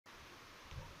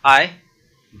Hi,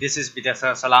 this is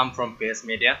Bidasa Salam from PS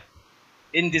Media.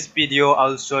 In this video,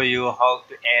 I'll show you how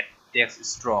to add text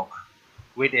stroke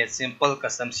with a simple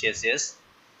custom CSS.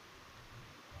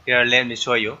 Here, let me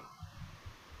show you.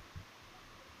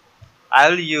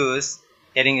 I'll use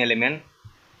heading element.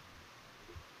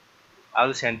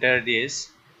 I'll center this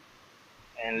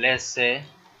and let's say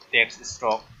text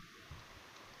stroke.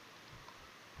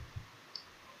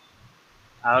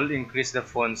 I'll increase the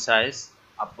font size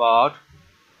about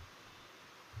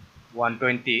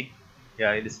 120.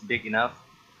 Yeah, it is big enough.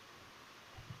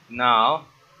 Now,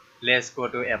 let's go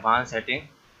to advanced setting.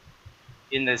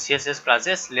 In the CSS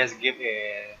classes, let's give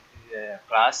a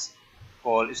class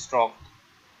called stroke.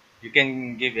 You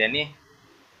can give any.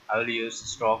 I will use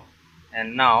stroke.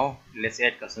 And now let's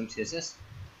add custom CSS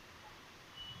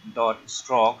dot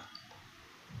stroke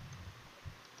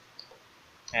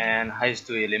and height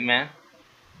to element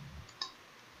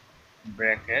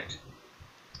bracket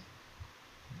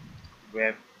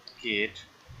webkit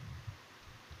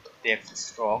text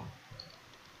stroke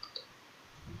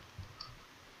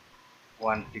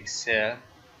 1 pixel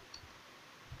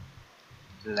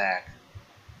black.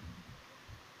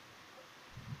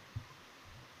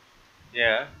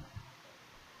 Yeah,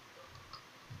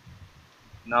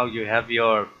 now you have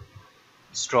your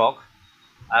stroke.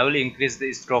 I will increase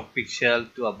the stroke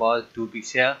pixel to about 2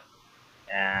 pixel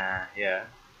and here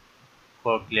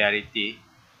for clarity.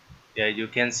 Yeah, you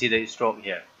can see the stroke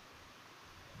here.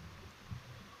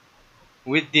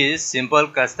 With this simple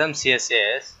custom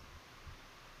CSS,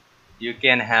 you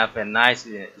can have a nice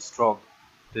stroke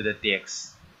to the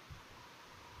text.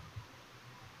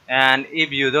 And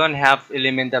if you don't have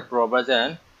Elementor Pro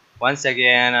version, once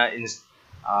again,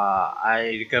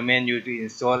 I recommend you to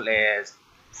install a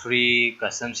free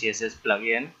custom CSS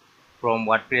plugin from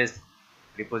WordPress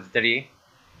repository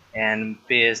and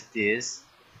paste this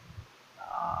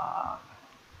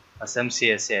custom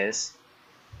CSS.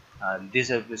 This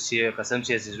custom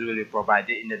CSS will be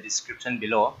provided in the description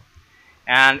below.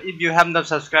 And if you have not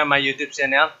subscribed my YouTube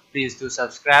channel, please do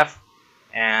subscribe,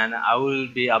 and I will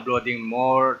be uploading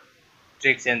more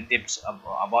tricks and tips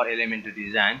about Elementor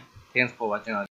design. Thanks for watching.